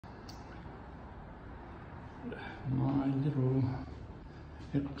my little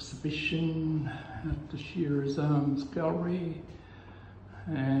exhibition at the Shearer's Arms Gallery,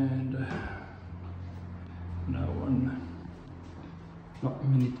 and not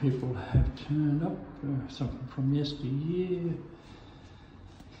many people have turned up. Something from yesteryear.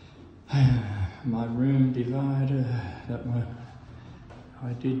 My room divider that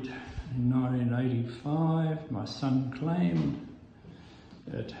I did in 1985, my son claimed.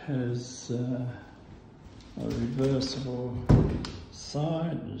 It has a reversible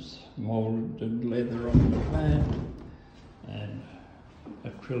side, there's moulded leather on the flat, and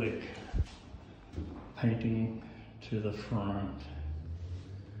acrylic painting to the front.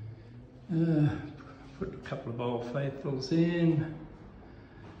 Put a couple of Old Faithfuls in,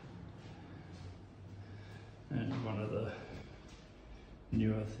 and one of the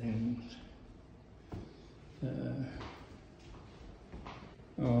newer things.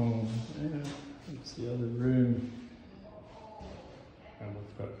 Oh, yeah, that's the other room. And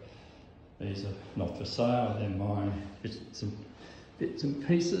we've got, these are not for sale, they're my bits and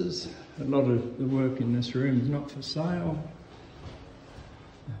pieces. A lot of the work in this room is not for sale.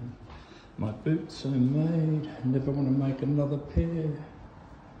 My boots are made, I never want to make another pair.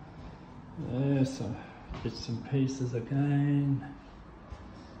 There's some bits and pieces again.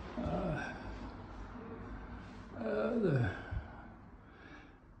 The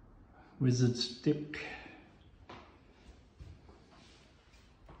wizard stick.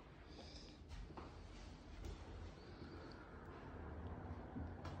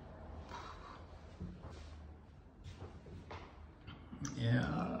 Yeah,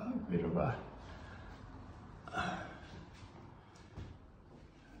 a bit of a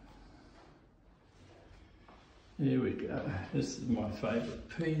here we go. This is my favourite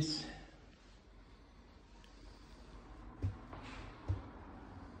piece.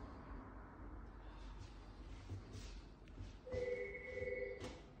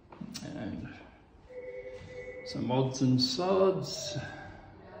 And some odds and sods.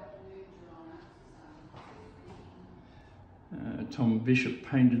 Tom Bishop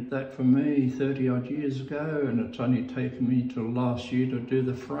painted that for me 30 odd years ago, and it's only taken me till last year to do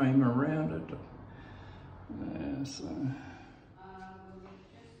the frame around it. So,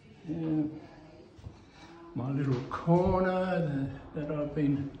 yeah, my little corner that I've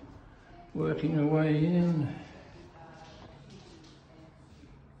been working away in.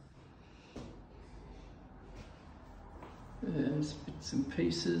 There's bits and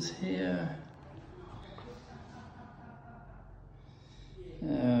pieces here.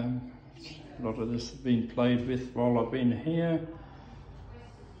 A lot of this has been played with while I've been here.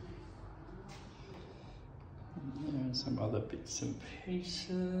 And some other bits and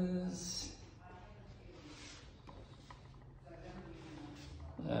pieces.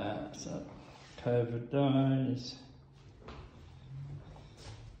 So COVID dies.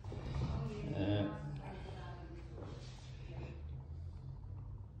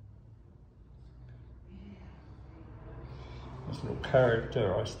 This little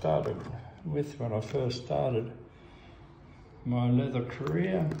character I started with when I first started my leather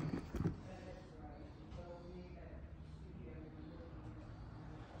career.